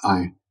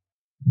 I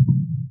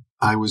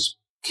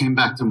came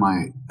back to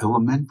my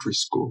elementary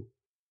school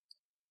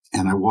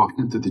and I walked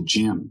into the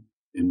gym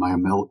in my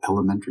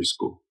elementary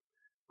school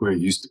where I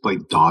used to play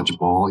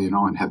dodgeball,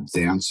 and have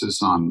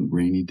dances on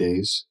rainy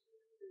days.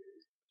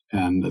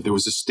 And there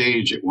was a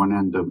stage at one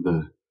end of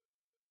the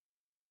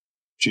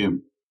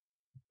gym.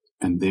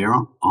 And there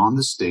on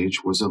the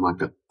stage was like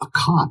a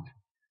cot.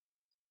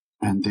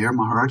 And there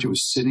Maharajji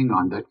was sitting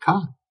on that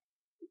cot.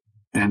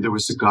 And there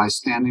was a guy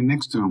standing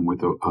next to him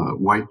with a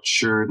white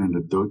shirt and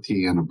a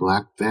dhoti and a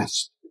black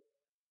vest,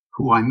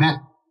 who I met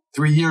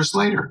 3 years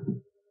later,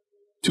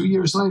 2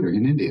 years later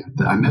in India.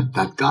 I met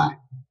that guy.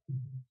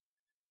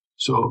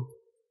 So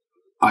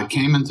I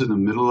came into the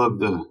middle of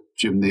the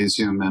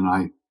gymnasium and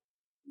I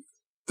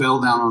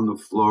fell down on the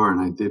floor and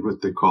I did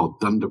what they call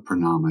danda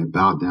pranam. I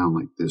bowed down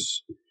like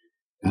this.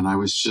 And I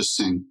was just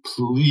saying,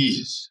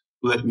 please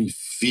let me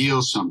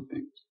feel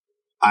something.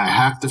 I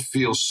have to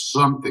feel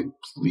something.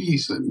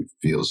 Please let me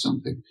feel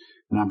something.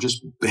 And I'm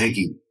just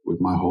begging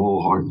with my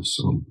whole heart and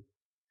soul.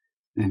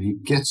 And he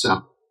gets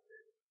up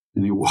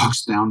and he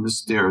walks down the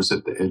stairs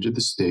at the edge of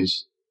the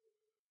stage.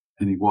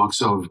 And he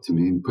walks over to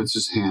me and he puts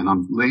his hand,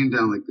 I'm laying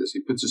down like this.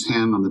 He puts his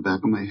hand on the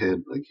back of my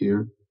head, like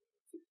here.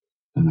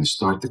 And I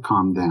start to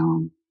calm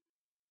down.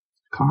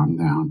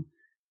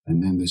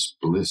 And then this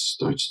bliss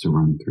starts to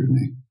run through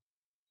me.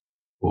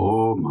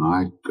 Oh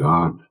my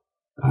God.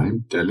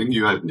 I'm telling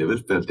you, I've never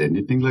felt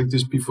anything like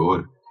this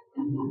before.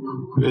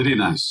 Very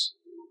nice.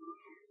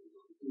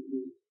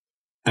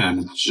 And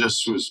it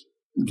just was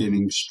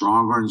getting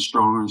stronger and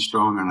stronger and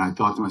stronger. And I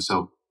thought to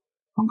myself,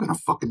 I'm going to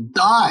fucking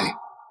die.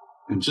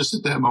 And just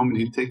at that moment,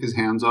 he'd take his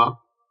hands off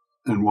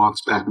and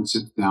walks back and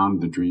sits down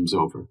and the dream's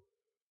over.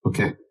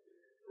 Okay.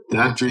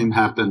 That dream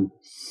happened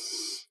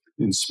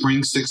in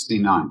spring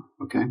 69,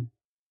 okay?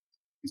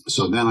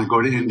 So then I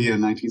go to India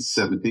in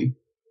 1970.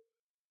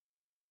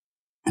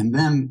 And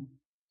then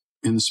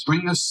in the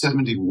spring of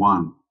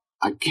 71,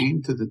 I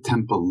came to the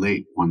temple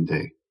late one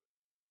day.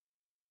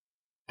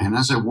 And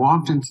as I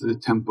walked into the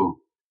temple,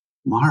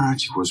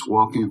 Maharajji was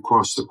walking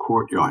across the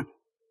courtyard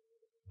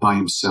by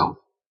himself.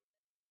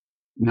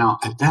 Now,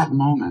 at that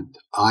moment,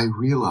 I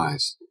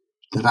realized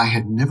that I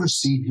had never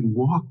seen him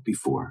walk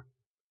before,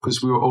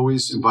 because we were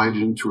always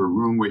invited into a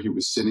room where he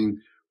was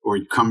sitting, or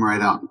he'd come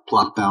right out and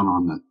plop down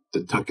on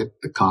the tucket,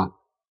 the cot.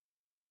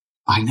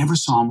 I never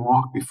saw him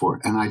walk before,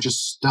 and I just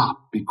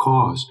stopped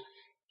because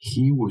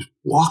he was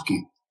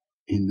walking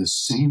in the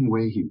same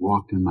way he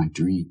walked in my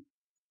dream.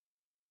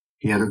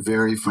 He had a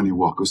very funny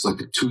walk. It was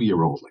like a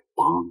 2-year-old, like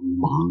bong,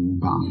 bong,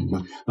 bong,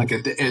 bong, like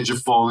at the edge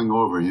of falling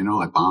over, you know,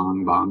 like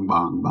bong, bong,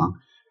 bong, bong.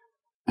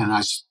 And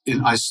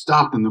I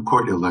stopped in the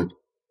courtyard, like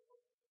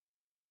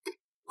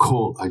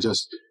cold.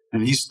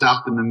 And he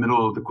stopped in the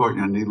middle of the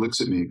courtyard, and he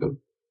looks at me.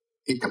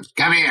 He goes,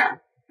 come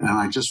here. And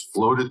I just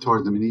floated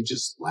towards him, and he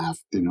just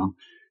laughed, you know,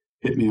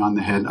 hit me on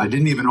the head. I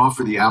didn't even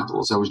offer the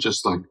apples. I was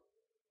just like,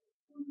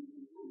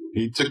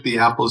 he took the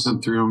apples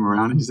and threw them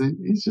around.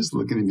 He's just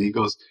looking at me. He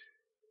goes,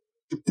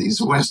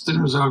 these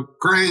Westerners are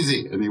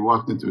crazy. And he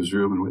walked into his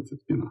room and went,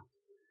 you know.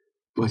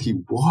 But he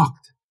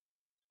walked.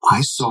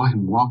 I saw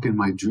him walk in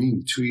my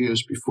dream 2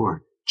 years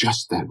before,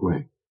 just that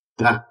way.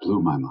 That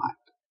blew my mind.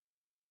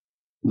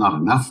 Not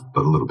enough,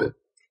 but a little bit.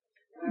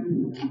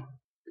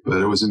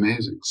 But it was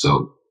amazing.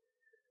 So,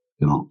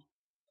 you know,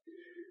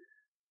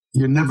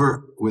 you're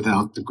never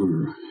without the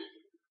guru.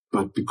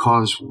 But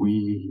because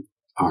we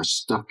are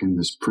stuck in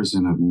this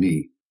prison of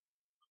me,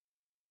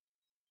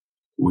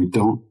 we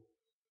don't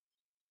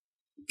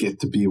get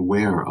to be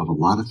aware of a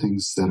lot of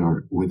things that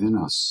are within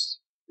us,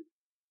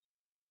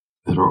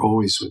 that are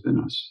always within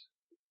us.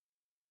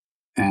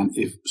 And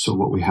so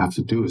what we have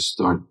to do is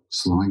start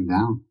slowing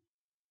down.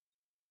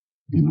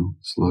 You know,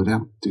 slow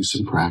down, do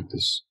some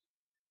practice,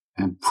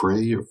 and pray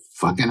your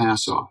fucking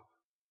ass off.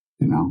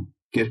 You know,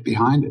 get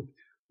behind it.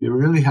 You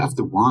really have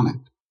to want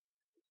it.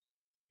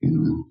 You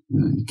know,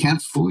 you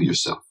can't fool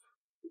yourself.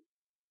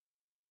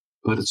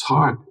 But it's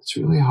hard. It's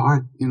really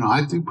hard. You know,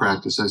 I do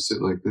practice. I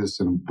sit like this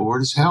and I'm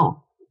bored as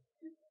hell.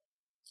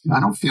 I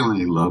don't feel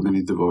any love,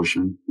 any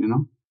devotion, you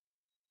know.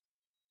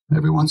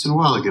 Every once in a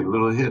while I get a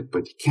little hit,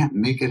 but you can't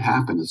make it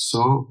happen. It's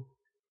so,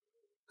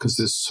 because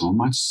there's so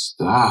much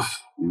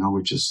stuff, you know,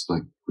 we just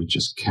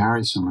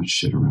carry so much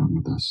shit around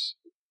with us.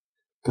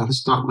 Got to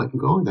start letting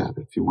go of that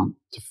if you want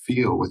to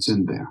feel what's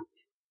in there.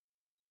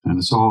 And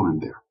it's all in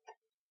there.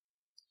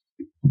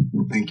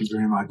 Thank you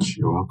very much.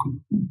 You're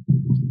welcome.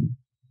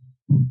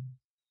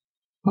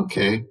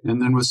 Okay,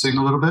 and then we'll sing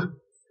a little bit.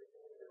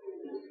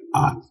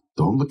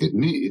 Don't look at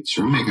me. It's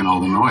you're making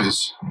all the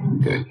noise.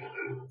 Okay.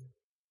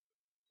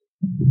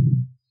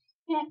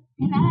 Yeah,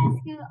 can I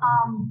ask you?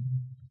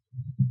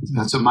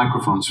 That's a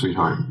microphone,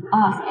 sweetheart.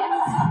 Oh,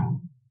 yes.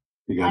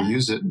 You gotta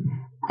use it.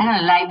 I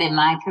don't like the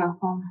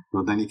microphone.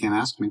 Well, then you can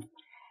ask me.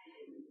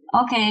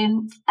 Okay,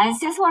 I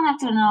just wanted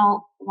to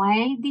know,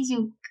 why did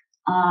you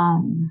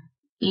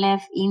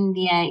left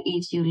India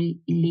if you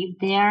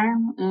lived there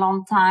a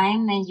long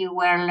time and you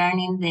were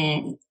learning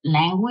the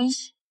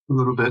language? A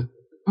little bit.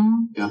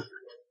 Mm? Yeah.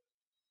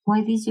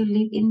 Why did you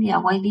leave India?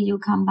 Why did you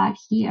come back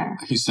here?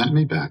 He sent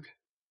me back.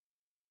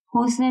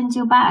 Who sent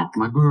you back?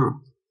 My guru.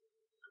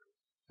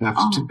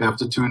 After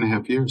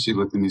 2.5 years, he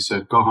looked at me and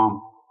said, go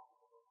home.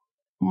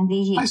 And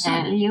did he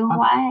tell you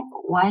why?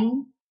 Why?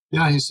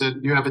 Yeah, he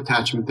said, you have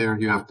attachment there.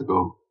 You have to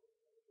go.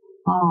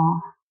 Oh.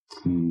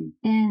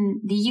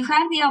 And did you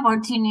have the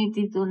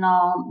opportunity to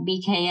know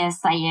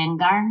BKS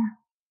Iyengar?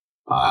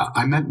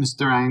 I met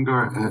Mr.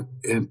 Iyengar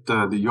at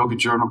the Yoga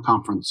Journal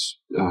conference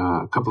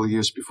a couple of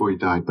years before he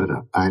died, but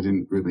I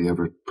didn't really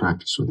ever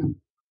practice with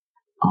him.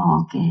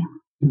 Oh, okay.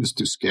 He was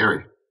too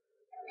scary.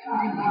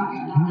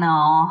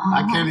 No.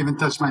 I can't even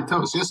touch my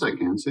toes. Yes, I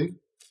can. See?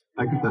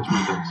 I can touch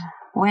my toes.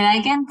 Well,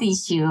 I can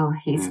teach you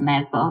his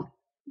method.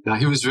 Yeah,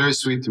 he was very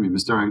sweet to me.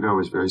 Mr. Iyengar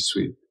was very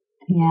sweet.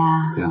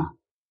 Yeah. Yeah.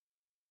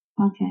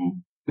 Okay.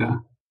 Yeah.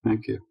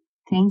 Thank you.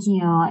 Thank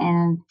you.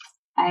 And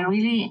I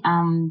really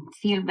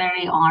feel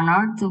very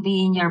honored to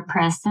be in your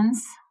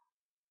presence.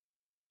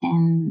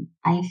 And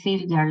I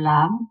feel your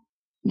love,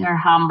 your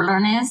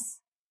humbleness.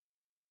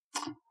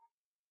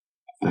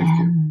 Thank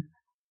you.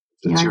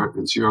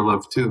 It's your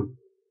love too.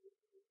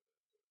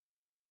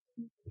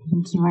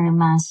 Thank you very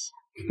much.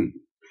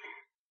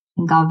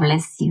 God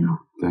bless you.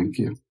 Thank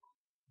you.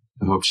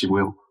 I hope she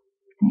will.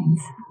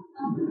 Thanks.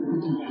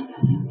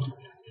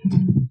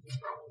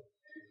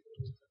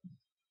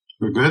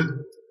 We're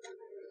good?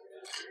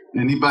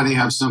 Anybody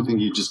have something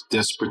you're just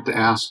desperate to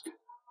ask?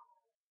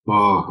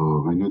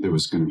 Oh, I knew there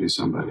was going to be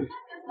somebody.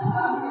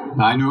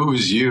 I knew it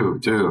was you,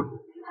 too.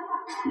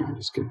 No,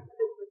 just kidding.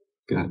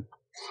 Go ahead.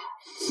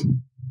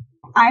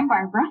 I'm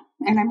Barbara,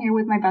 and I'm here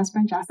with my best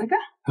friend, Jessica.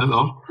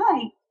 Hello.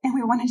 Hi. And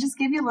we want to just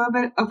give you a little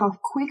bit of a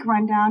quick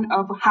rundown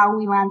of how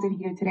we landed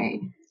here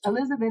today.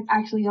 Elizabeth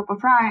actually up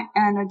front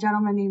and a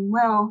gentleman named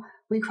Will,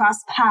 we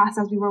crossed paths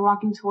as we were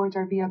walking towards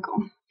our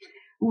vehicle.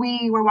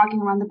 We were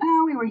walking around the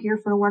pound. We were here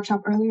for a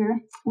workshop earlier.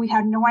 We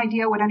had no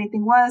idea what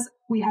anything was.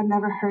 We had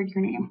never heard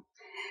your name.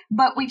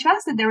 But we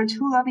trusted there were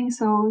two loving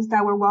souls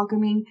that were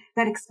welcoming,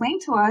 that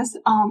explained to us,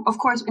 of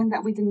course, in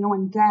that we didn't know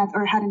in depth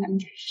or had an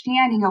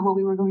understanding of what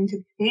we were going to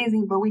be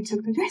facing, but we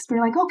took the risk. We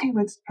were like, okay,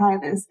 let's try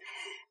this.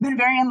 Been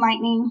very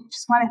enlightening.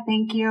 Just want to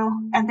thank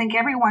you and thank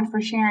everyone for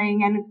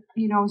sharing and,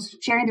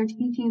 sharing their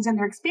teachings and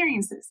their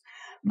experiences.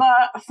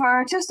 But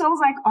for two souls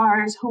like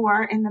ours who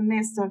are in the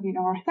midst of,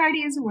 our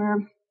 30s,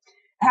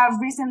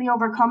 have recently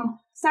overcome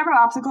several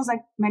obstacles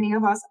like many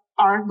of us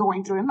are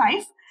going through in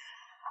life.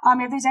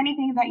 If there's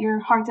anything that your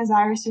heart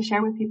desires to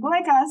share with people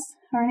like us,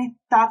 or any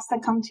thoughts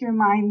that come to your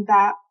mind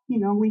that,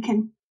 we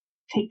can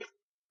take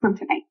from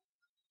tonight.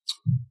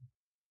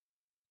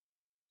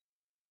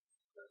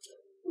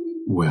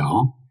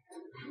 Well,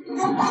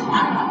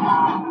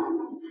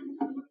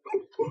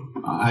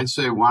 I'd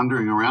say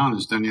wandering around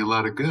has done you a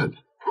lot of good.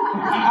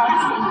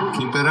 Absolutely.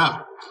 Keep it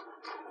up.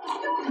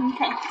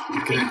 Okay.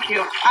 Thank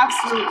you.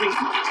 Absolutely.